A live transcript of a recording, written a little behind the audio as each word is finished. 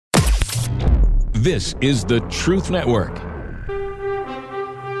This is the Truth Network.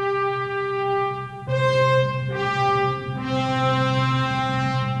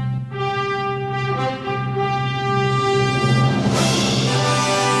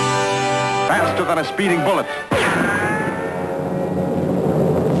 Faster than a speeding bullet.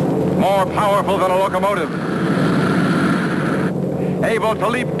 More powerful than a locomotive. Able to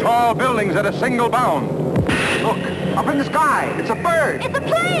leap tall buildings at a single bound. Look, up in the sky. It's a bird. It's a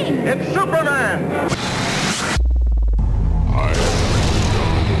plane. It's Superman.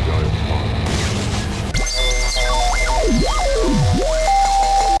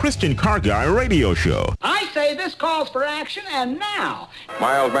 Christian Car Guy Radio Show. I say this calls for action, and now.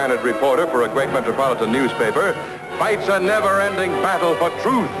 Mild-mannered reporter for a great metropolitan newspaper fights a never-ending battle for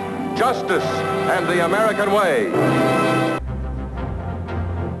truth, justice, and the American way.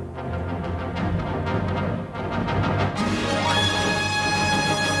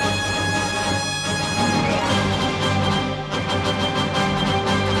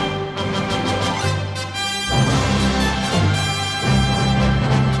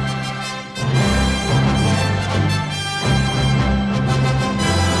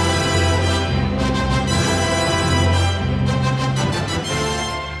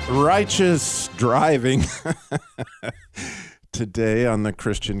 Righteous driving today on the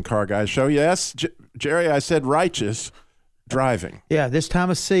Christian Car Guy Show. Yes, Jerry, I said righteous driving. Yeah, this time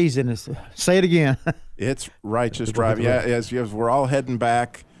of season is. Say it again. It's righteous driving. Yeah, as we're all heading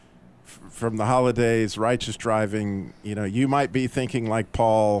back from the holidays. Righteous driving. You know, you might be thinking like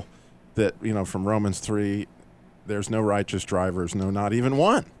Paul that from Romans 3, there's no righteous drivers, no, not even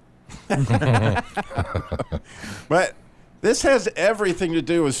one. But this has everything to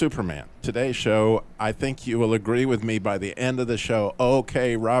do with Superman. Today's show, I think you will agree with me by the end of the show.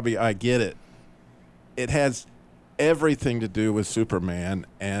 Okay, Robbie, I get it. It has everything to do with Superman,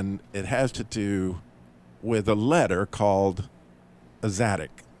 and it has to do with a letter called a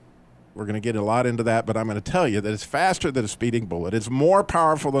Zadok. We're going to get a lot into that, but I'm going to tell you that it's faster than a speeding bullet. It's more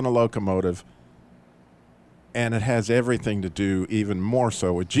powerful than a locomotive, and it has everything to do even more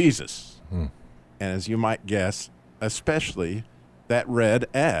so with Jesus. And as you might guess, especially that red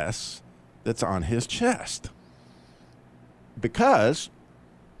S that's on his chest. Because,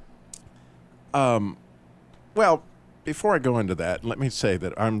 well, before I go into that, let me say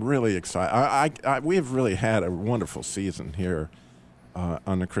that I'm really excited. We have really had a wonderful season here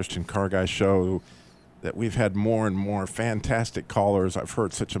on the Christian Car Guy Show, that we've had more and more fantastic callers. I've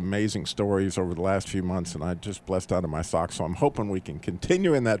heard such amazing stories over the last few months, and I'm just blessed out of my socks. So I'm hoping we can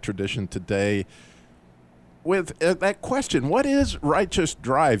continue in that tradition today with that question: what is righteous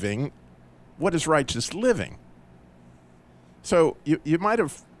driving? What is righteous living? So you might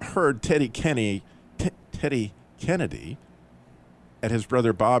have heard Teddy Kennedy at his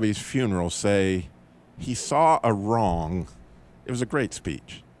brother Bobby's funeral say he saw a wrong. It was a great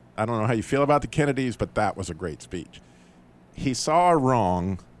speech. I don't know how you feel about the Kennedys, but that was a great speech. He saw a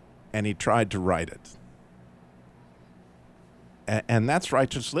wrong, and he tried to right it. And that's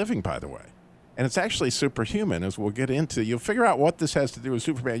righteous living, by the way. And it's actually superhuman, as we'll get into. You'll figure out what this has to do with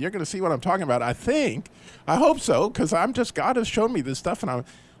Superman. You're going to see what I'm talking about, I think. I hope so, because God has shown me this stuff, and I'm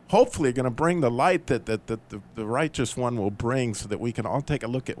hopefully going to bring the light that the righteous one will bring, so that we can all take a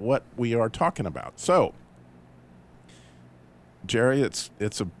look at what we are talking about. So, Jerry, it's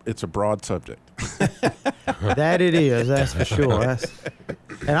a broad subject. That it is, that's for sure.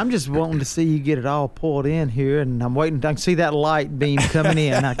 And I'm just wanting to see you get it all pulled in here, and I'm waiting. I can see that light beam coming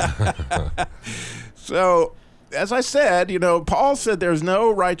in. So, as I said, Paul said there's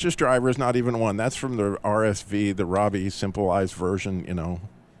no righteous drivers, not even one. That's from the RSV, the Robby simplified version.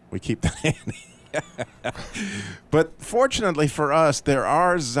 We keep that handy. But fortunately for us, there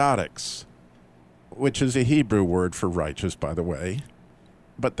are Zadoks, which is a Hebrew word for righteous, by the way.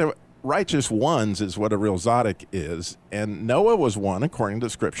 But the righteous ones is what a real Zadok is. And Noah was one, according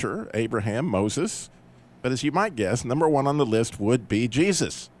to Scripture, Abraham, Moses. But as you might guess, number one on the list would be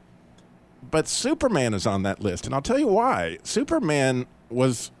Jesus. But Superman is on that list, and I'll tell you why. Superman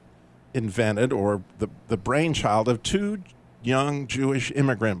was invented, or the brainchild of two young Jewish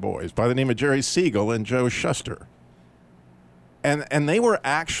immigrant boys by the name of Jerry Siegel and Joe Shuster. And they were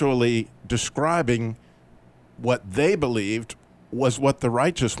actually describing what they believed was what the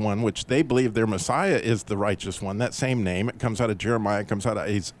righteous one, which they believe their Messiah is the righteous one, that same name. It comes out of Jeremiah, it comes out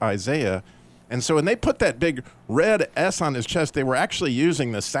of Isaiah. And so when they put that big red S on his chest, they were actually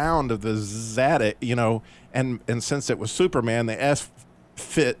using the sound of the Zadok, and since it was Superman, the S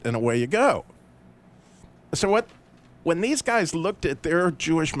fit, and away you go. So when these guys looked at their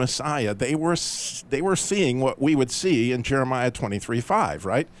Jewish Messiah, they were seeing what we would see in Jeremiah 23:5,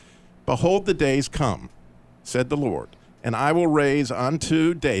 right? Behold, the days come, said the Lord, and I will raise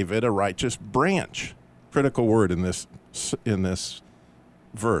unto David a righteous branch. Critical word in this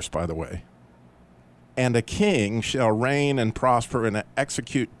verse, by the way. And a king shall reign and prosper and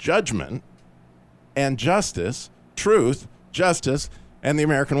execute judgment and justice, truth, justice, and the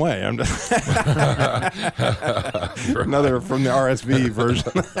American way. Another from the RSV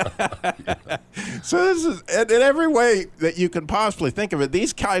version. So this is, in every way that you can possibly think of it,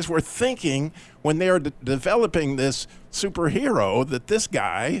 these guys were thinking when they were developing this superhero that this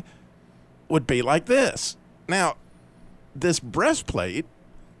guy would be like this. Now, this breastplate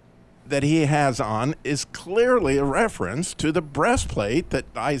that he has on is clearly a reference to the breastplate that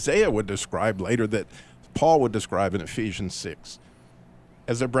Isaiah would describe later, that Paul would describe in Ephesians 6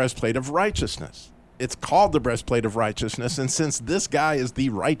 as a breastplate of righteousness. It's called the breastplate of righteousness, and since this guy is the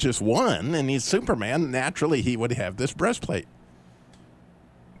righteous one and he's Superman, naturally he would have this breastplate.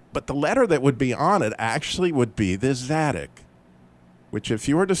 But the letter that would be on it actually would be the Zadok, which if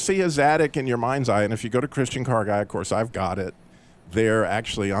you were to see a Zadok in your mind's eye, and if you go to Christian Car Guy, of course, I've got it. They're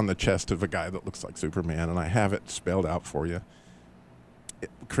actually on the chest of a guy that looks like Superman, and I have it spelled out for you,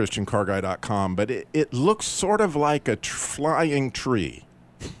 ChristianCarGuy.com. But it looks sort of like a flying tree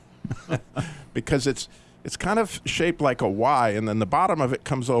because it's kind of shaped like a Y, and then the bottom of it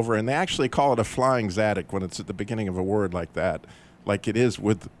comes over, and they actually call it a flying Zadok when it's at the beginning of a word like that, like it is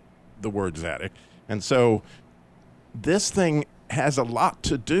with the word Zadok. And so this thing has a lot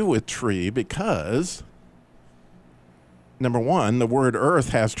to do with tree because, number one, the word earth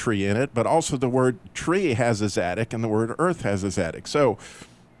has tree in it, but also the word tree has a Zadok and the word earth has a Zadok. So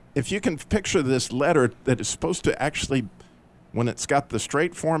if you can picture this letter that is supposed to actually, when it's got the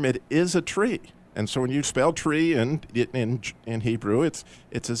straight form, it is a tree. And so when you spell tree in Hebrew, it's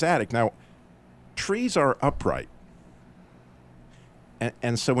a Zadok. Now, trees are upright.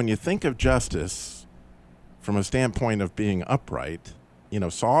 And so when you think of justice from a standpoint of being upright,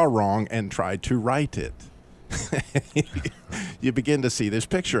 saw a wrong and tried to right it. You begin to see this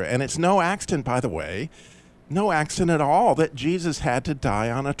picture. And it's no accident, by the way, no accident at all that Jesus had to die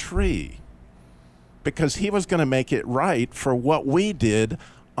on a tree, because he was going to make it right for what we did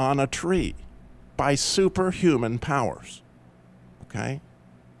on a tree by superhuman powers. Okay?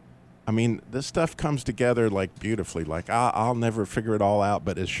 I mean, this stuff comes together like beautifully. Like, I'll never figure it all out,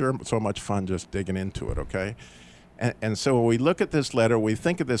 but it's sure so much fun just digging into it, okay? And so when we look at this letter, we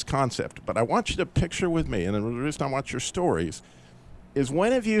think of this concept. But I want you to picture with me, and the reason I want your stories is,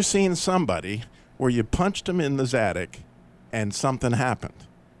 when have you seen somebody where you punched them in the Zadok and something happened?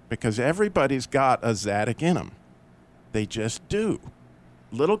 Because everybody's got a Zadok in them. They just do.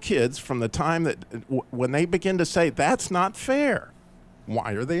 Little kids, from the time that when they begin to say, that's not fair.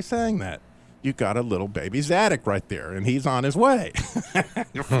 Why are they saying that? You got a little baby Zadok right there, and he's on his way.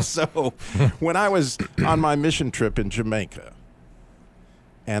 So when I was on my mission trip in Jamaica,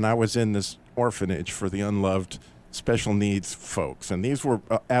 and I was in this orphanage for the unloved special needs folks, and these were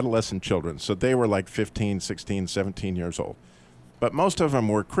adolescent children, so they were like 15, 16, 17 years old. But most of them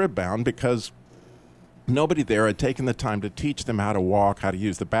were crib-bound because nobody there had taken the time to teach them how to walk, how to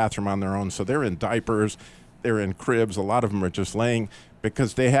use the bathroom on their own. So they're in diapers, they're in cribs. A lot of them are just laying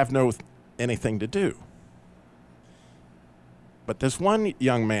because they have anything to do. But this one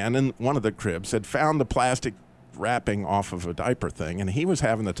young man in one of the cribs had found the plastic wrapping off of a diaper thing, and he was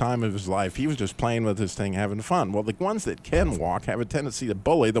having the time of his life. He was just playing with this thing, having fun. Well, the ones that can walk have a tendency to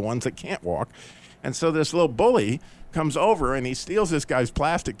bully the ones that can't walk. And so this little bully comes over and he steals this guy's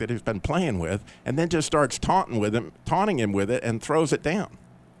plastic that he's been playing with, and then just starts taunting him with it, and throws it down.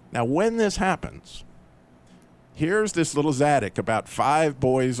 Now, when this happens, here's this little Zadok about 5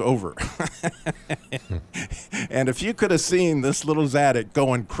 boys over. And if you could have seen this little Zadok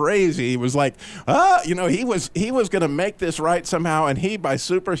going crazy, he was like, he was going to make this right somehow, and he, by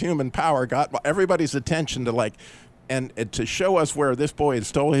superhuman power, got everybody's attention to and to show us where this boy had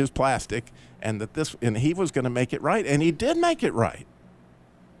stole his plastic, and he was going to make it right, and he did make it right,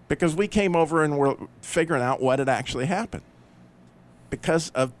 because we came over and were figuring out what had actually happened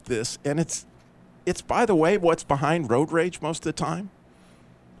because of this. And it's by the way, what's behind road rage most of the time.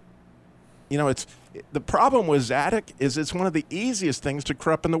 It's the problem with Zadok is it's one of the easiest things to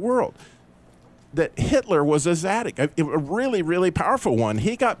corrupt in the world. That Hitler was a Zadok, a really, really powerful one.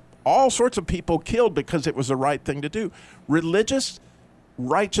 He got all sorts of people killed because it was the right thing to do. Religious,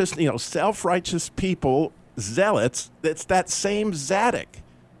 righteous, self-righteous people, zealots, it's that same Zadok.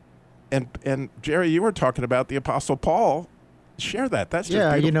 And Jerry, you were talking about the Apostle Paul. Share that. That's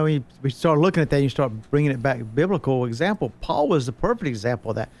just beautiful. We start looking at that, and you start bringing it back. Biblical example. Paul was the perfect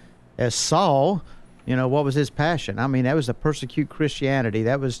example of that. As Saul What was his passion? I mean, that was to persecute Christianity.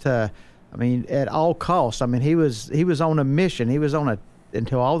 That was to, at all costs. He was on a mission. He was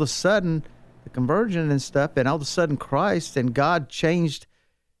until all of a sudden the conversion and stuff, and all of a sudden Christ and God changed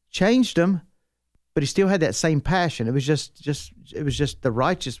him, but he still had that same passion. It was just the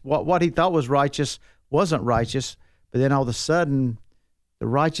righteous. What he thought was righteous wasn't righteous, but then all of a sudden the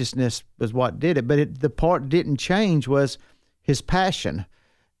righteousness was what did it. But the part didn't change was his passion.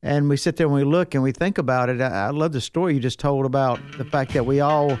 And we sit there and we look and we think about it. I love the story you just told about the fact that we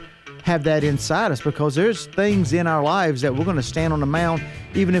all have that inside us, because there's things in our lives that we're going to stand on the mound,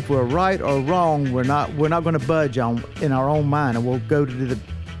 even if we're right or wrong. We're not going to budge on in our own mind, and we'll go to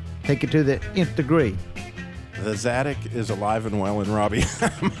take it to the nth degree. The Zadok is alive and well in Robby.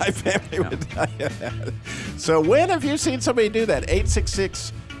 My family would tell you that. So when have you seen somebody do that?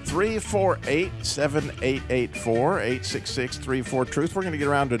 866-348-7884, 866-34-TRUTH. We're going to get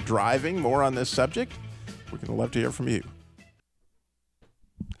around to driving, more on this subject. We're going to love to hear from you.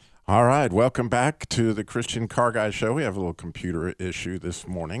 All right, welcome back to the Christian Car Guy Show. We have a little computer issue this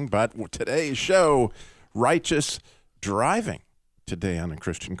morning, but today's show, righteous driving. Today on the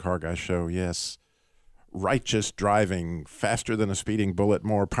Christian Car Guy Show, yes, righteous driving, faster than a speeding bullet,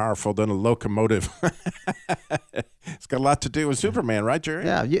 more powerful than a locomotive. It's got a lot to do with Superman, right, Jerry?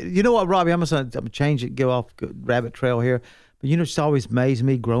 Yeah, you know what, Robby, I'm going to change it, go off rabbit trail here, but it's always amazed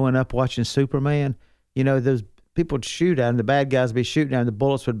me growing up watching Superman. Those people would shoot at him, the bad guys would be shooting at him, the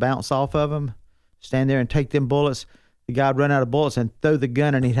bullets would bounce off of him, stand there and take them bullets. The guy would run out of bullets and throw the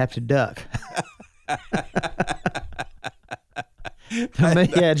gun, and he'd have to duck. To me,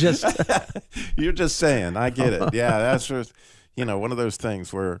 yeah, just you're just saying. I get it. Yeah, that's just, one of those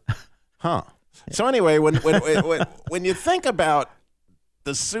things where, huh? So anyway, when you think about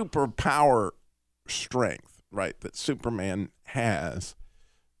the superpower strength, right, that Superman has,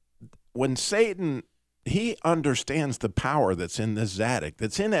 when Satan, he understands the power that's in this Zadok,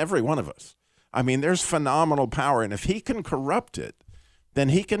 that's in every one of us. There's phenomenal power, and if he can corrupt it, then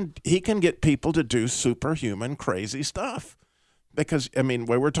he can get people to do superhuman, crazy stuff. Because, when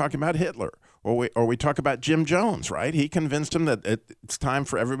we're talking about Hitler, or we talk about Jim Jones, right? He convinced him that it's time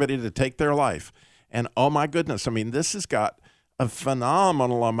for everybody to take their life. And, oh, my goodness, this has got a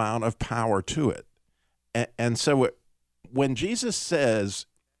phenomenal amount of power to it. And so when Jesus says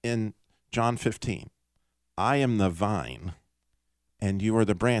in John 15, I am the vine and you are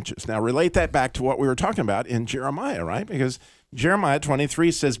the branches. Now, relate that back to what we were talking about in Jeremiah, right? Because Jeremiah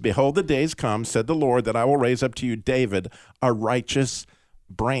 23 says, behold, the days come, said the Lord, that I will raise up to you David, a righteous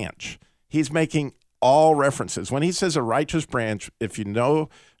branch. He's making all references. When he says a righteous branch, if you know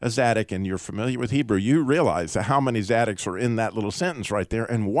a Zadok and you're familiar with Hebrew, you realize how many Zadoks are in that little sentence right there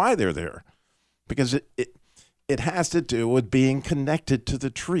and why they're there. Because it has to do with being connected to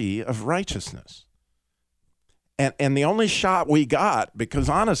the tree of righteousness. And the only shot we got, because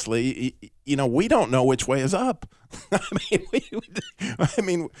honestly, we don't know which way is up.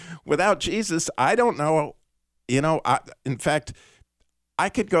 Without Jesus, I don't know. In fact, I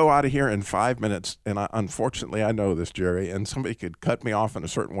could go out of here in 5 minutes, and unfortunately, I know this, Jerry, and somebody could cut me off in a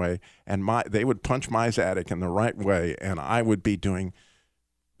certain way, and they would punch my Zadok in the right way, and I would be doing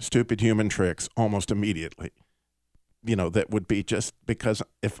stupid human tricks almost immediately. That would be just because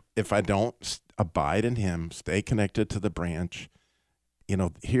if I don't abide in him, stay connected to the branch,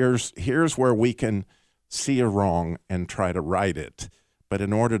 here's where we can see a wrong and try to right it. But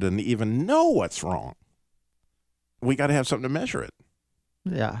in order to even know what's wrong, we got to have something to measure it.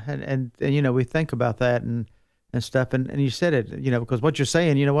 Yeah, and we think about that and stuff, and you said it, because what you're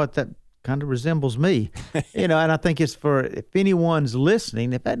saying, that kind of resembles me, and I think it's for, if anyone's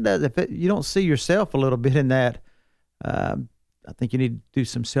listening, if you don't see yourself a little bit in that, I think you need to do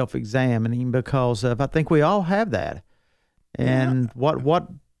some self-examining, because I think we all have that. And yeah.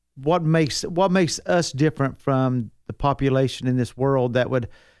 What makes us different from the population in this world that would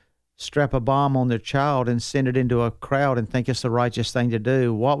strap a bomb on their child and send it into a crowd and think it's the righteous thing to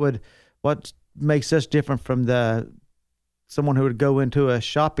do? What makes us different from someone who would go into a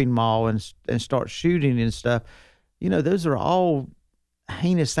shopping mall and start shooting and stuff? Those are all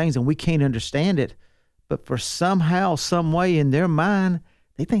heinous things, and we can't understand it. But for somehow, some way in their mind,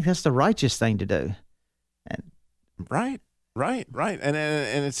 they think that's the righteous thing to do. And Right. And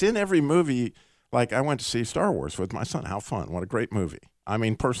it's in every movie. Like, I went to see Star Wars with my son. How fun. What a great movie.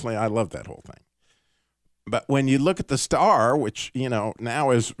 Personally, I love that whole thing. But when you look at the star, which, now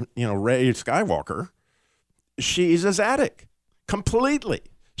is, Rey Skywalker, she's a Zadok. Completely.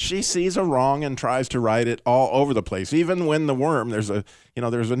 She sees a wrong and tries to right it all over the place. Even when the worm, there's a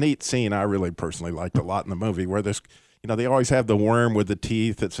neat scene I really personally liked a lot in the movie where this, they always have the worm with the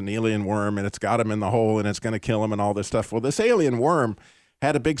teeth. It's an alien worm, and it's got him in the hole, and it's going to kill him and all this stuff. Well, this alien worm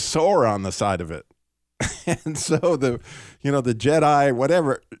had a big sore on the side of it. And so the Jedi,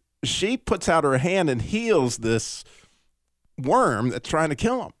 whatever, she puts out her hand and heals this worm that's trying to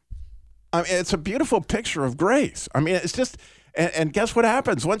kill him. I mean, it's a beautiful picture of grace. I mean, it's just, and guess what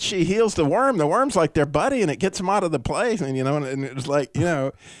happens? Once she heals the worm's like their buddy, and it gets him out of the place. And, and it's like,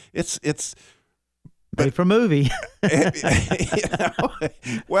 it's. Made for a movie.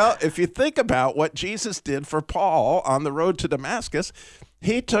 Well, if you think about what Jesus did for Paul on the road to Damascus,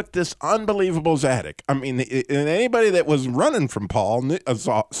 he took this unbelievable Zadok. I mean, anybody that was running from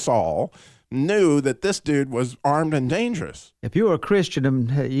Saul, knew that this dude was armed and dangerous. If you were a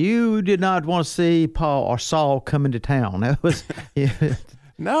Christian, you did not want to see Paul or Saul come into town. That was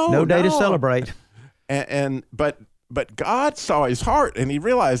no day to celebrate. But God saw his heart, and he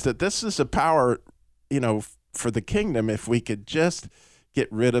realized that this is a power, for the kingdom, if we could just get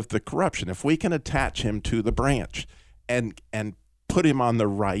rid of the corruption, if we can attach him to the branch and put him on the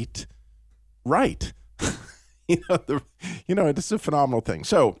right. It's a phenomenal thing.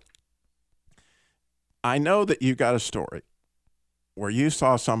 So I know that you got a story where you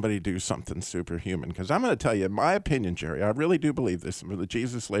saw somebody do something superhuman, because I'm going to tell you, in my opinion, Jerry, I really do believe this. The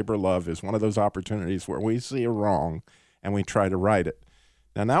Jesus Labor Love is one of those opportunities where we see a wrong and we try to right it.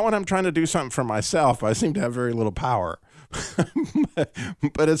 Now, not when I'm trying to do something for myself, I seem to have very little power.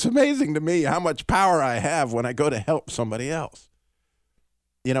 But it's amazing to me how much power I have when I go to help somebody else.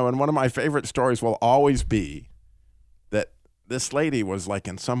 And one of my favorite stories will always be that this lady was like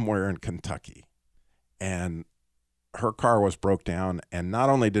somewhere in Kentucky, and her car was broke down, and not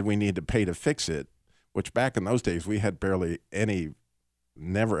only did we need to pay to fix it, which back in those days we had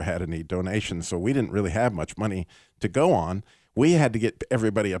never had any donations, so we didn't really have much money to go on. We had to get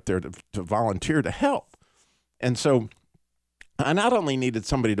everybody up there to volunteer to help. And so I not only needed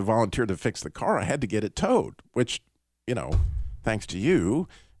somebody to volunteer to fix the car, I had to get it towed, which, thanks to you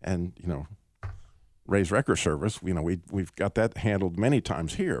and, Ray's Wrecker Service, we've got that handled many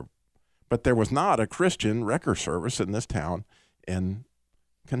times here. But there was not a Christian wrecker service in this town in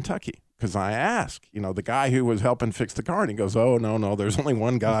Kentucky. Because I asked, the guy who was helping fix the car, and he goes, "Oh, no, there's only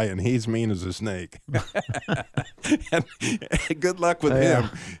one guy, and he's mean as a snake." And good luck with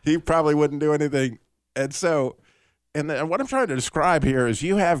him. He probably wouldn't do anything. And so, and what I'm trying to describe here is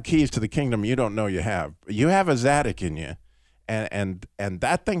you have keys to the kingdom you don't know you have. You have a Zadok in you, and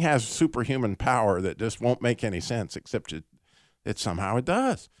that thing has superhuman power that just won't make any sense, except it somehow it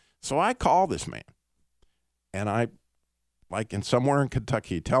does. So I call this man, and I, like in somewhere in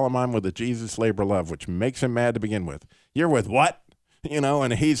Kentucky, tell him I'm with the Jesus Labor Love, which makes him mad to begin with. "You're with what?"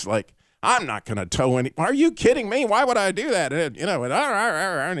 And he's like, "I'm not going to tow any. Are you kidding me? Why would I do that?"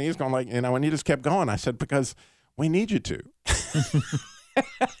 And he's going like, and he just kept going. I said, "Because we need you to."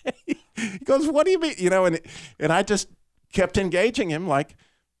 He goes, "What do you mean?" And I just kept engaging him like,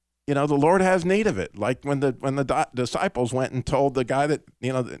 the Lord has need of it. Like when the disciples went and told the guy that,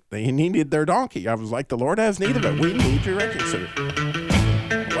 that they needed their donkey. I was like, the Lord has need of it. We need your record.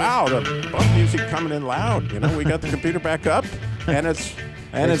 Wow, the bump music coming in loud. We got the computer back up, and it's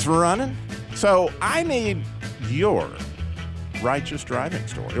running. So I need your righteous driving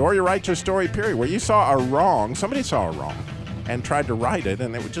story, or your righteous story, period, where you saw a wrong, somebody saw a wrong, and tried to right it,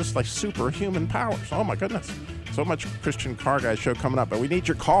 and it was just like superhuman powers. Oh, my goodness. So much Christian Car Guy show coming up, but we need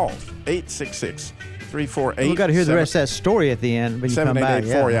your calls. 866-348. We've got to hear the rest of that story at the end when you come back.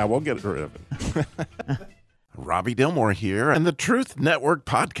 7884, yeah, we'll get rid of it. Robbie Dillmore here, and the Truth Network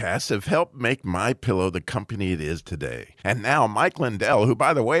podcasts have helped make MyPillow the company it is today. And now Mike Lindell, who,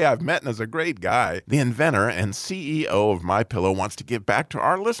 by the way, I've met and is a great guy, the inventor and CEO of MyPillow, wants to give back to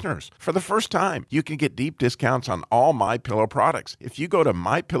our listeners. For the first time, you can get deep discounts on all MyPillow products if you go to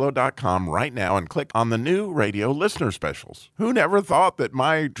MyPillow.com right now and click on the new radio listener specials. Who never thought that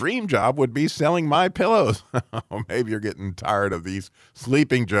my dream job would be selling MyPillows? Maybe you're getting tired of these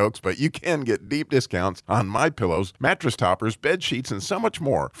sleeping jokes, but you can get deep discounts on MyPillows, mattress toppers, bed sheets, and so much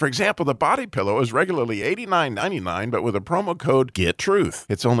more. For example, the body pillow is regularly $89.99, but with a promo code GETTRUTH,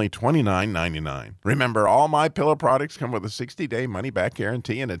 it's only $29.99. Remember, all MyPillow products come with a 60-day money-back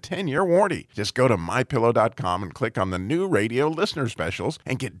guarantee and a 10-year warranty. Just go to MyPillow.com and click on the new radio listener specials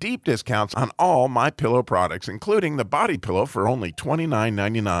and get deep discounts on all MyPillow products, including the body pillow for only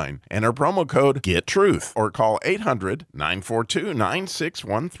 $29.99. Enter promo code GETTRUTH or call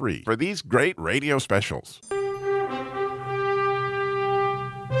 800-942-9613 for these great radio specials.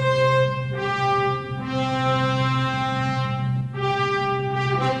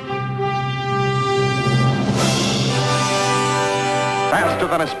 Faster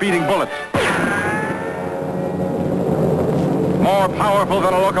than a speeding bullet. more powerful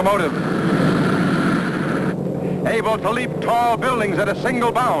than a locomotive, able to leap tall buildings at a single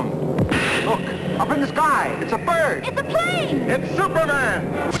bound. Look, up in the sky, it's a bird. It's a plane. It's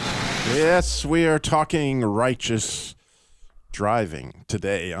Superman. Yes, we are talking righteous driving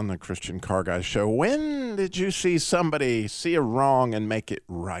today on the Christian Car Guy Show. When did you see somebody see a wrong and make it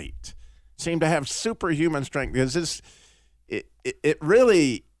right? Seem to have superhuman strength, because it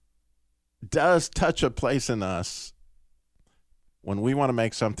really does touch a place in us when we want to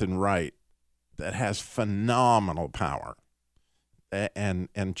make something right that has phenomenal power. And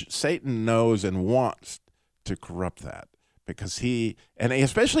Satan knows and wants to corrupt that, because he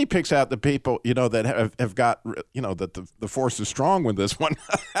especially picks out the people, that have got, that the force is strong with this one.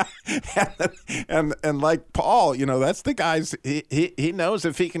 and like Paul, that's the guys, he knows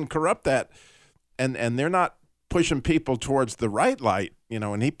if he can corrupt that, and they're not pushing people towards the right light,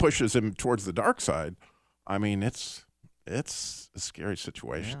 and he pushes them towards the dark side. I mean, it's a scary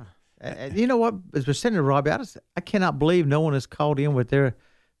situation. Yeah. And you know what? As we're sitting there, Robbie, I cannot believe no one has called in with their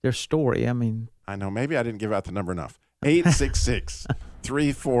story. I mean, I know. Maybe I didn't give out the number enough.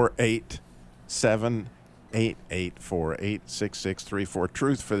 866-348-7884. 866-34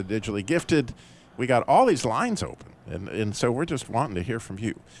 Truth for the digitally gifted. We got all these lines open, and so we're just wanting to hear from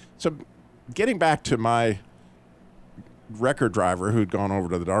you. So getting back to my record driver who'd gone over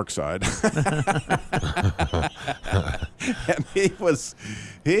to the dark side. And he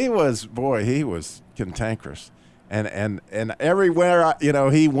was cantankerous. And everywhere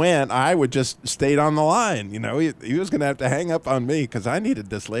he went, I would just stayed on the line. He was going to have to hang up on me because I needed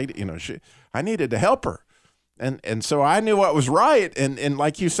this lady. I needed to help her, and so I knew what was right. And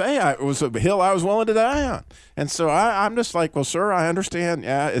like you say, it was a hill I was willing to die on. And so I'm just like, well, sir, I understand.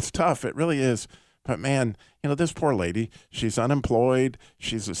 Yeah, it's tough. It really is. But man, this poor lady, she's unemployed.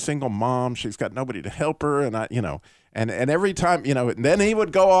 She's a single mom. She's got nobody to help her. And and every time, and then he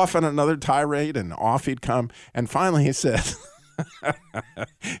would go off on another tirade, and off he'd come. And finally he said,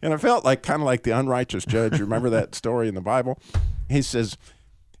 and I felt kind of like the unrighteous judge. You remember that story in the Bible? He says,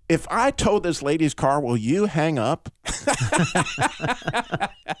 if I tow this lady's car, will you hang up?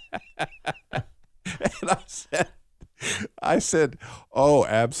 And I said, oh,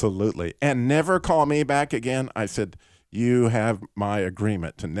 absolutely. And never call me back again. I said, you have my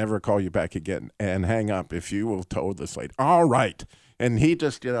agreement to never call you back again and hang up if you will tow this lady. All right. And he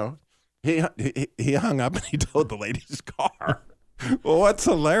just, he hung up and he towed the lady's car. Well, what's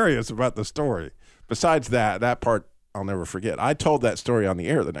hilarious about the story, besides that part I'll never forget, I told that story on the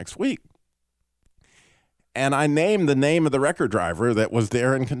air the next week. And I named the name of the record driver that was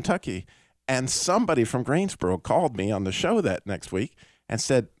there in Kentucky. And somebody from Greensboro called me on the show that next week and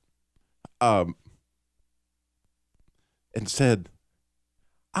said, I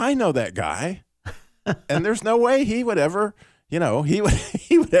know that guy, and there's no way he would ever, he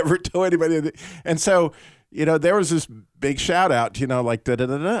would ever tow anybody. And so, there was this big shout out, like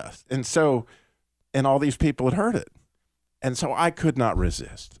da-da-da-da. And so, and all these people had heard it. And so I could not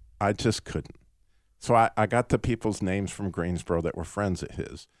resist. I just couldn't. So I got the people's names from Greensboro that were friends of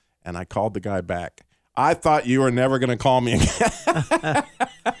his. And I called the guy back. I thought you were never going to call me again.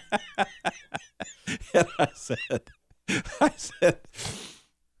 And I said,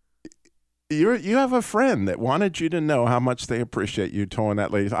 you have a friend that wanted you to know how much they appreciate you towing that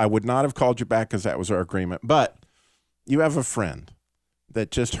lady. I would not have called you back because that was our agreement. But you have a friend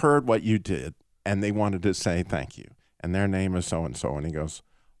that just heard what you did, and they wanted to say thank you. And their name is so-and-so. And he goes,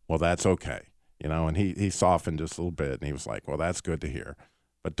 well, that's okay. And he softened just a little bit, and he was like, well, that's good to hear.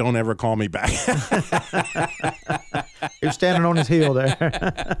 But don't ever call me back. You're standing on his heel there.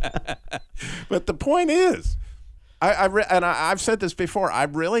 But the point is, I've said this before, I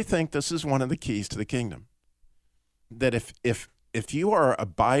really think this is one of the keys to the kingdom. That if you are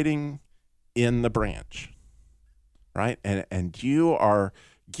abiding in the branch, right, and you are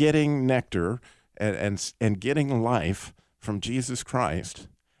getting nectar and getting life from Jesus Christ,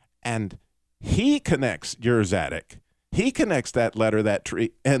 and he connects your Zadok, he connects that letter, that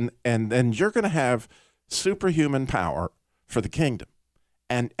tree, and then you're going to have superhuman power for the kingdom.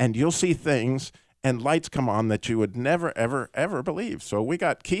 And you'll see things and lights come on that you would never, ever, ever believe. So we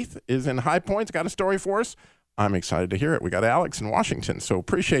got Keith is in High Points, got a story for us. I'm excited to hear it. We got Alex in Washington. So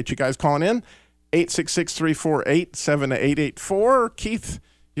appreciate you guys calling in. 866-348-7884. Keith,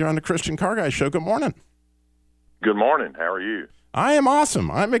 you're on the Christian Car Guy Show. Good morning. Good morning. How are you? I am awesome.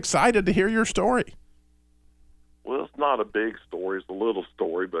 I'm excited to hear your story. Well, it's not a big story. It's a little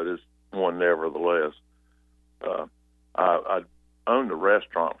story, but it's one nevertheless. I owned a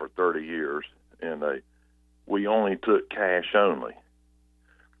restaurant for 30 years, and we only took cash only.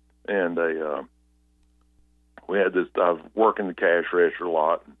 And we had this. I was working the cash register a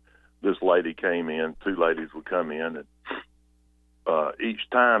lot. And this lady came in. 2 ladies would come in, and each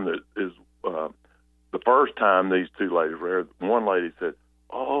time that is the first time these 2 ladies were there, one lady said,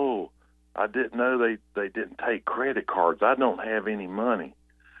 "Oh, I didn't know they didn't take credit cards. I don't have any money."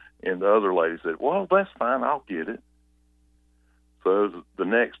 And the other lady said, "Well, that's fine. I'll get it." So the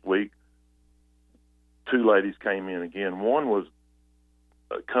next week, 2 ladies came in again. One was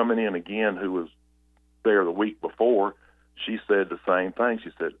coming in again who was there the week before. She said the same thing.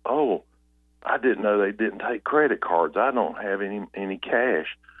 She said, "Oh, I didn't know they didn't take credit cards. I don't have any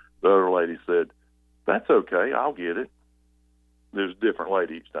cash." The other lady said, "That's okay. I'll get it." There's a different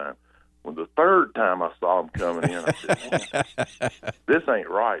lady each time. When the third time I saw them coming in, I said, "Man, this ain't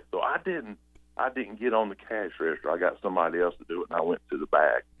right." So I didn't get on the cash register. I got somebody else to do it, and I went to the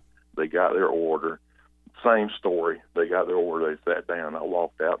back. They got their order. Same story. They got their order. They sat down. I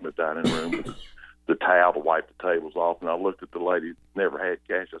walked out in the dining room with the towel to wipe the tables off, and I looked at the lady who never had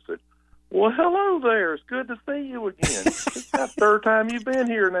cash. I said, "Well, hello there. It's good to see you again. It's the 3rd time you've been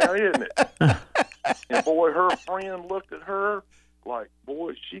here now, isn't it?" And boy, her friend looked at her like,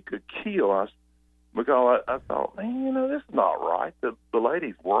 boy, she could kill. Because I thought, man, this is not right. The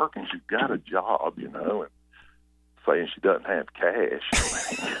lady's working. She's got a job, and saying she doesn't have cash.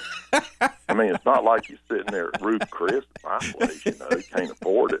 I mean, it's not like you're sitting there at Ruth Chris at my place, you can't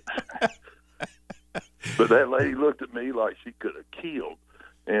afford it. But that lady looked at me like she could have killed.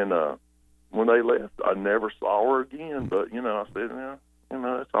 And when they left, I never saw her again. But, I said,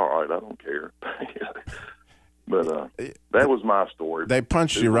 it's all right. I don't care. But that was my story. They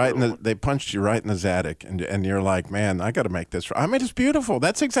punched you right in the zadok, and you're like, man, I got to make this right. I mean, it's beautiful.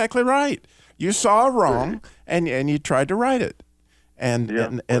 That's exactly right. You saw a wrong, and you tried to right it,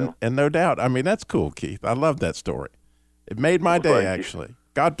 and no doubt. I mean, that's cool, Keith. I love that story. It made my day, actually.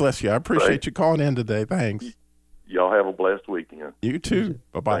 God bless you. I appreciate you calling in today. Thanks. Y'all have a blessed weekend. You too.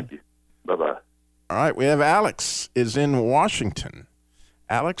 Bye-bye. Thank you. Bye-bye. All right, we have Alex is in Washington.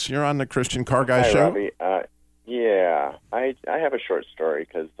 Alex, you're on the Christian Car Guy Show. Robby. Yeah, I have a short story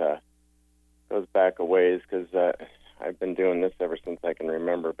because goes back a ways because I've been doing this ever since I can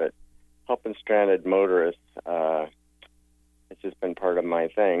remember. But helping stranded motorists, it's just been part of my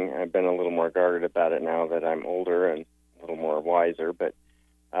thing. I've been a little more guarded about it now that I'm older and a little more wiser. But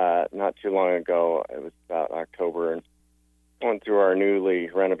not too long ago, it was about October, and going through our newly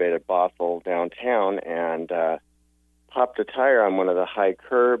renovated Bothell downtown and popped a tire on one of the high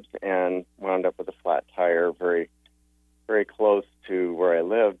curbs and wound up with a flat tire very, very close to where I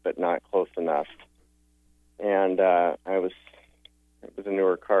live, but not close enough. And it was a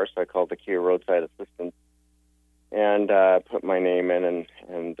newer car, so I called the Kia roadside assistance and put my name in,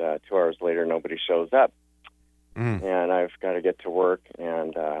 and 2 hours later, nobody shows up. And I've got to get to work,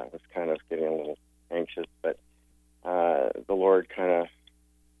 and I was kind of getting a little anxious, but the Lord kind of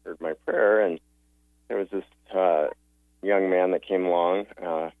heard my prayer, and there was this young man that came along,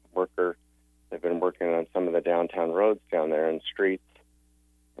 worker. They've been working on some of the downtown roads down there and streets,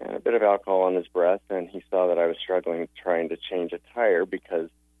 and a bit of alcohol on his breath, and he saw that I was struggling trying to change a tire because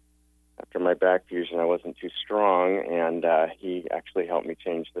after my back fusion I wasn't too strong, and he actually helped me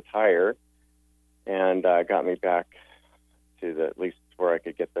change the tire and got me back to at least where I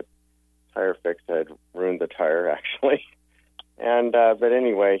could get the tire fixed. I had ruined the tire, actually. And but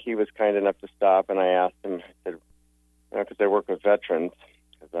anyway, he was kind enough to stop, and I asked him, I said, because I work with veterans,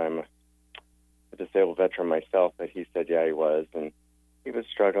 because I'm a disabled veteran myself, but he said, yeah, he was. And he was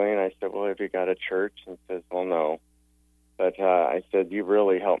struggling, and I said, well, have you got a church? And he says, well, no. But I said, you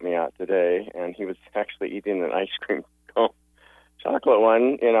really helped me out today. And he was actually eating an ice cream cone, chocolate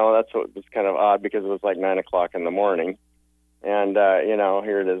one. That's what was kind of odd because it was like 9 o'clock in the morning. And,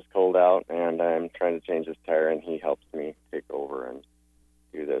 here it is cold out, and I'm trying to change this tire, and he helps me take over and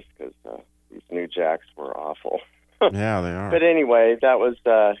do this because these new jacks were awful. Yeah, they are. But anyway, that was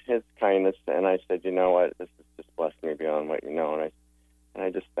his kindness, and I said, you know what, this has just blessed me beyond what you know. And I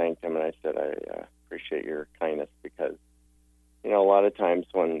just thanked him, and I said, I appreciate your kindness because, a lot of times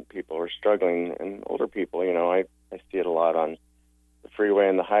when people are struggling, and older people, I see it a lot on the freeway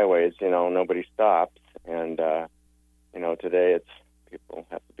and the highways, nobody stops. And, today people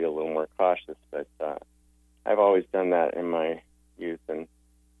have to be a little more cautious. But I've always done that in my youth and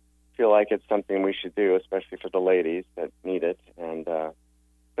feel like it's something we should do, especially for the ladies that need it. And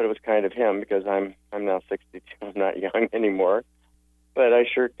but it was kind of him because I'm now 62. I'm not young anymore. But I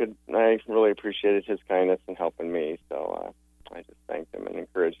really appreciated his kindness in helping me. So I just thanked him and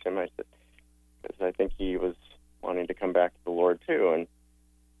encouraged him. I said, because I think he was wanting to come back to the Lord too. And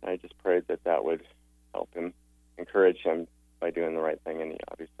I just prayed that would help him, encourage him by doing the right thing. And he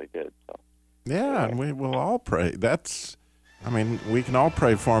obviously did. So Yeah, and we will all pray. We can all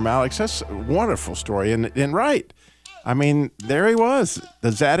pray for him, Alex. That's a wonderful story. And right. I mean, there he was.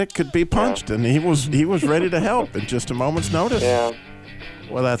 The Zadok could be punched, and he was ready to help at just a moment's notice. Yeah.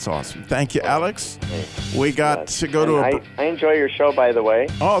 Well, that's awesome. Thank you, Alex. We got to go to I enjoy your show, by the way.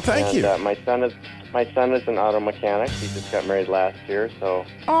 Oh, thank you. My son is an auto mechanic. He just got married last year, so.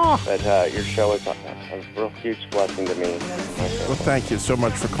 Oh. But your show is a real huge blessing to me. Well, thank you so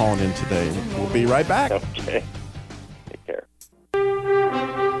much for calling in today. We'll be right back. Okay. Take care.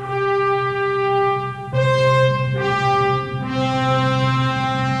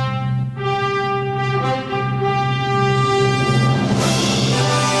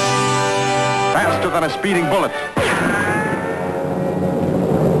 Faster than a speeding bullet.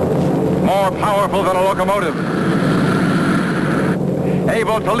 More powerful than a locomotive.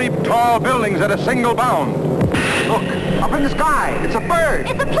 Able to leap tall buildings at a single bound. Look, up in the sky. It's a bird.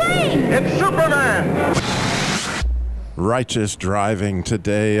 It's a plane. It's Superman. Righteous driving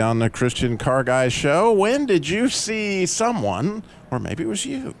today on the Christian Car Guy Show. When did you see someone, or maybe it was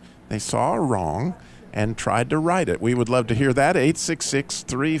you, they saw a wrong and tried to right it? We would love to hear that.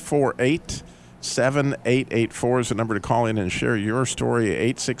 866-348-7884 is the number to call in and share your story.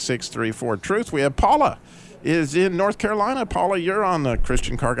 866-34-TRUTH. We have Paula is in North Carolina. Paula, you're on the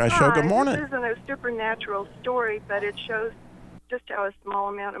Christian Car Guy Show. Good morning. This isn't a supernatural story, but it shows just how a small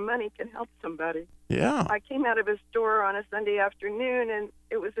amount of money can help somebody. Yeah. I came out of a store on a Sunday afternoon, and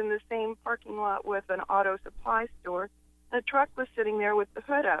it was in the same parking lot with an auto supply store. And a truck was sitting there with the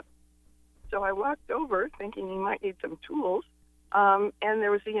hood up. So I walked over thinking he might need some tools, and there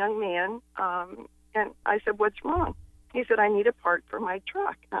was a young man, and I said, "What's wrong?" He said, "I need a part for my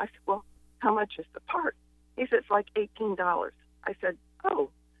truck." And I said, "Well, how much is the part?" He said, "It's like $18. I said, "Oh,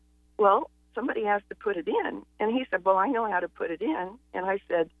 well, somebody has to put it in." And he said, "Well, I know how to put it in." And I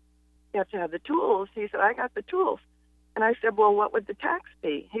said, "You have to have the tools." He said, "I got the tools." And I said, "Well, what would the tax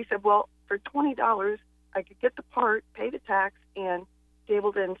be?" He said, "Well, for $20, I could get the part, pay the tax, and be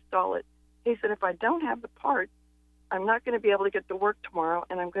able to install it." He said, "If I don't have the part, I'm not going to be able to get to work tomorrow,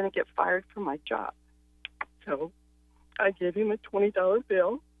 and I'm going to get fired from my job." So I gave him a $20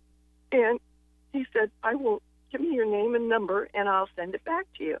 bill, and he said, "Give me your name and number, and I'll send it back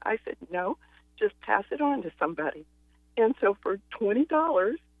to you." I said, "No, just pass it on to somebody." And so for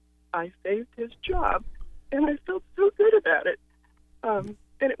 $20, I saved his job, and I felt so good about it. And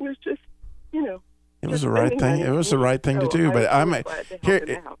it was just, it was the right thing. It was the right thing to do. But I'm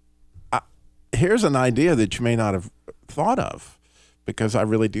here's an idea that you may not have thought of, because I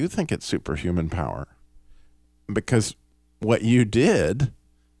really do think it's superhuman power. Because what you did,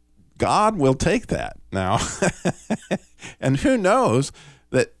 God will take that now. And who knows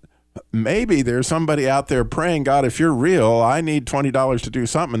that maybe there's somebody out there praying, "God, if you're real, I need $20 to do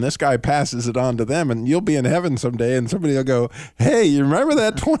something." And this guy passes it on to them, and you'll be in heaven someday, and somebody will go, "Hey, you remember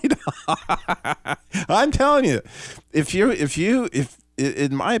that $20?" I'm telling you, if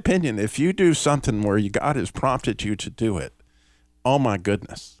in my opinion, if you do something where God has prompted you to do it, oh my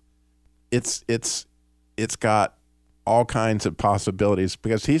goodness, it's got all kinds of possibilities,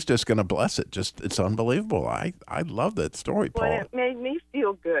 because he's just going to bless it. It's unbelievable. I love that story, Paul. Well, it made me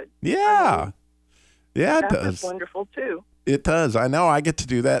feel good. Yeah. It does. That's wonderful, too. It does. I know. I get to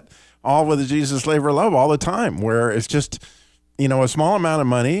do that all with the Jesus Labor Love all the time, where it's just, a small amount of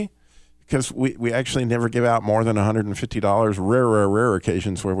money, because we actually never give out more than $150. Rare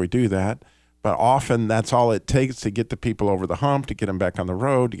occasions where we do that. But often that's all it takes to get the people over the hump, to get them back on the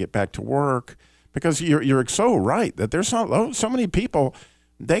road, to get back to work. Because you're so right that there's so many people,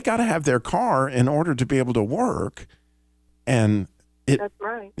 they got to have their car in order to be able to work. And that's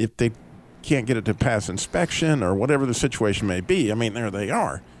right. If they can't get it to pass inspection or whatever the situation may be, there they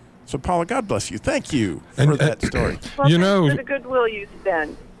are. So, Paula, God bless you. Thank you for that story. Well, thanks for the goodwill you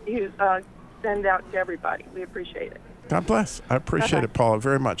send out to everybody. We appreciate it. God bless. I appreciate it, Paula,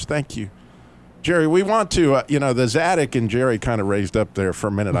 very much. Thank you. Jerry, we want to, the Zadok and Jerry kind of raised up there for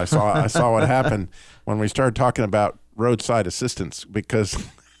a minute. I saw what happened when we started talking about roadside assistance, because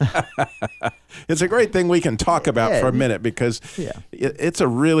it's a great thing we can talk about for a minute, because it's a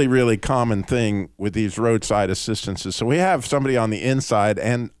really, really common thing with these roadside assistances. So we have somebody on the inside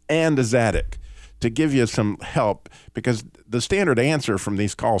and a Zadok to give you some help, because the standard answer from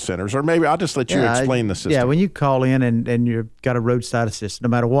these call centers, or maybe I'll just let you explain the system. Yeah, when you call in and you've got a roadside assistant, no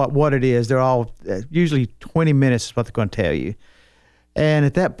matter what it is, they're all usually 20 minutes is what they're going to tell you. And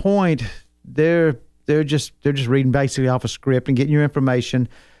at that point, they're just reading basically off a script and getting your information.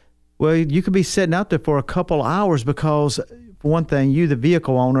 Well, you could be sitting out there for a couple hours because, for one thing, you, the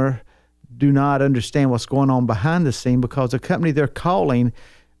vehicle owner, do not understand what's going on behind the scene, because the company they're calling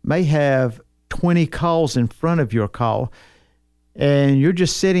may have 20 calls in front of your call, and you're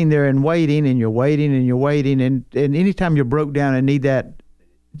just sitting there and waiting, and you're waiting, and you're waiting, and anytime you're broke down and need that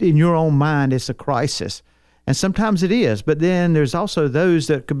in your own mind, it's a crisis. And sometimes it is, but then there's also those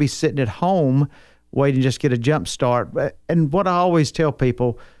that could be sitting at home waiting to just get a jump start. And what I always tell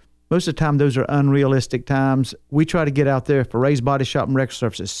people, most of the time those are unrealistic times. We try to get out there for Ray's Body Shop and Record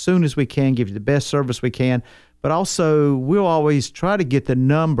Service as soon as we can, give you the best service we can, but also we'll always try to get the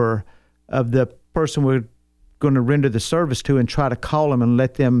number of the person we're going to render the service to and try to call them and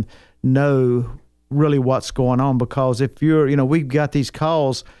let them know really what's going on. Because if we've got these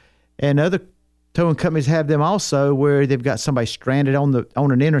calls, and other towing companies have them also, where they've got somebody stranded on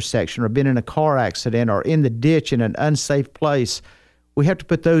an intersection or been in a car accident or in the ditch in an unsafe place. We have to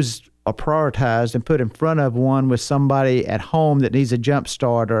put those prioritized and put in front of one with somebody at home that needs a jump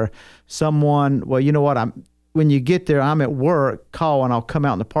start, or someone, well, you know what, when you get there, I'm at work, call and I'll come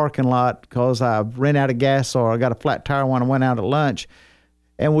out in the parking lot because I've ran out of gas or I got a flat tire when I went out at lunch.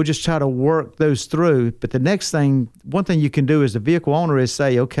 And we'll just try to work those through. But the one thing you can do as a vehicle owner is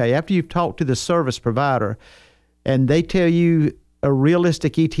say, okay, after you've talked to the service provider and they tell you a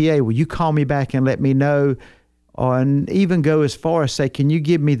realistic ETA, will you call me back and let me know? And even go as far as say, can you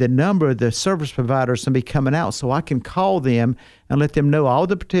give me the number of the service providers to be coming out so I can call them and let them know all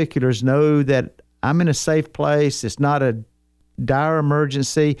the particulars, know that I'm in a safe place, it's not a dire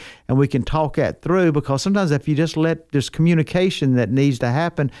emergency, and we can talk that through. Because sometimes if you just there's communication that needs to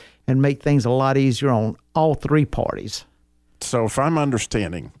happen and make things a lot easier on all three parties. So if I'm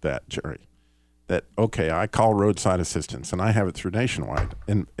understanding that, Jerry, that, okay, I call roadside assistance and I have it through Nationwide.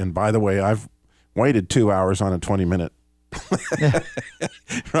 And by the way, I've waited 2 hours on a 20-minute,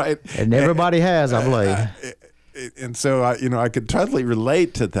 right? And everybody has, I believe. And so, I could totally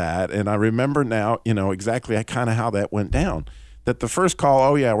relate to that. And I remember now, exactly kind of how that went down. That the first call,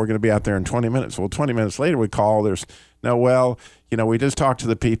 oh, yeah, we're going to be out there in 20 minutes. Well, 20 minutes later, we call, we just talked to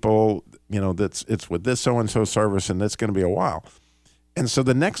the people, it's with this so-and-so service, and it's going to be a while. And so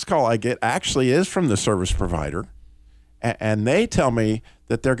the next call I get actually is from the service provider, and they tell me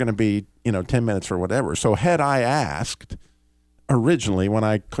that they're going to be, 10 minutes or whatever. So had I asked originally when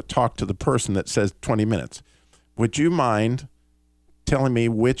I talked to the person that says 20 minutes, would you mind telling me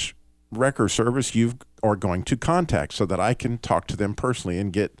which wrecker service you are going to contact so that I can talk to them personally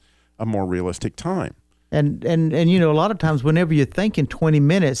and get a more realistic time? And a lot of times whenever you're thinking 20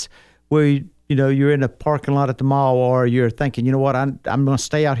 minutes where, you're in a parking lot at the mall, or you're thinking, you know what, I'm going to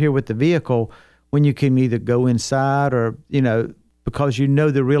stay out here with the vehicle, when you can either go inside or, because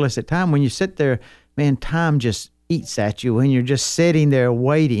the realistic time. When you sit there, man, time just eats at you when you're just sitting there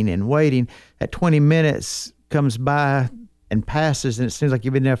waiting and waiting. That 20 minutes comes by and passes, and it seems like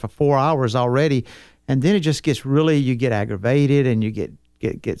you've been there for 4 hours already. And then it just gets you get aggravated and you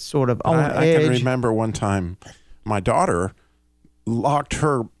get sort of on edge. I can remember one time my daughter locked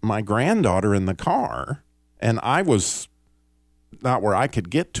my granddaughter in the car, and I was not where I could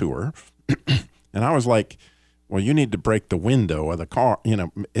get to her. And I was like, well, you need to break the window of the car,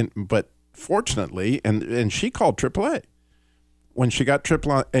 but fortunately, and she called AAA. When she got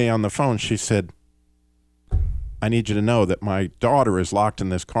AAA on the phone, she said, I need you to know that my daughter is locked in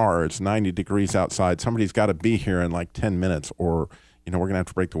this car. It's 90 degrees outside. Somebody's got to be here in like 10 minutes or, we're going to have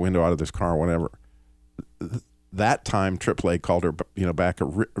to break the window out of this car or whatever. That time, AAA called her, back,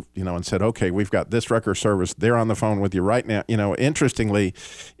 and said, okay, we've got this wrecker service. They're on the phone with you right now. Interestingly,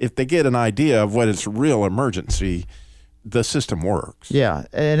 if they get an idea of what is real emergency, the system works. Yeah,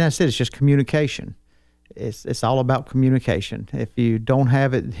 and that's it. It's just communication. It's all about communication. If you don't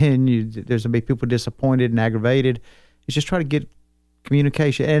have it, then there's going to be people disappointed and aggravated. It's just try to get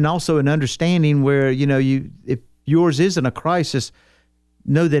communication, and also an understanding where, if yours isn't a crisis,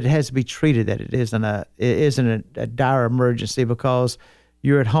 know that it has to be treated, that it isn't a dire emergency, because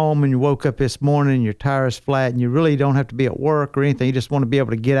you're at home and you woke up this morning and your tire is flat and you really don't have to be at work or anything. You just want to be able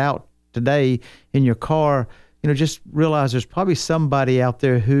to get out today in your car. Just realize there's probably somebody out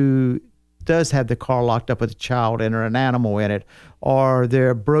there who does have the car locked up with a child in or an animal in it, or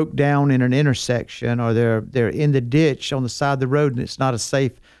they're broke down in an intersection, or they're in the ditch on the side of the road and it's not a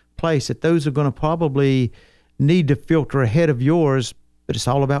safe place. That those are going to probably need to filter ahead of yours. But it's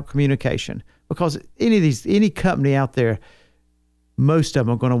all about communication, because any company out there, most of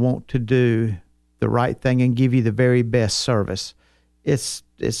them are going to want to do the right thing and give you the very best service. It's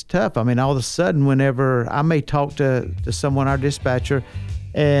tough. I mean, all of a sudden, whenever I may talk to someone, our dispatcher,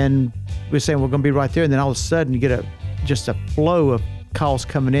 and we're saying we're going to be right there, and then all of a sudden you get just a flow of calls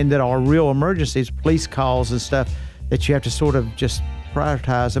coming in that are real emergencies, police calls and stuff, that you have to sort of just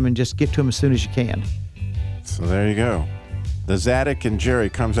prioritize them and just get to them as soon as you can. So there you go. The Zadok and Jerry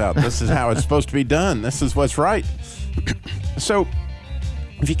comes out. This is how it's supposed to be done. This is what's right. So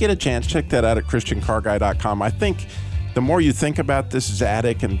if you get a chance, check that out at ChristianCarGuy.com. I think the more you think about this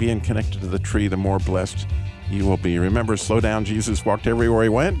Zadok and being connected to the tree, the more blessed you will be. Remember, slow down. Jesus walked everywhere he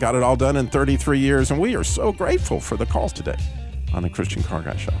went, got it all done in 33 years, and we are so grateful for the calls today on the Christian Car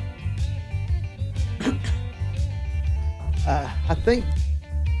Guy Show. I think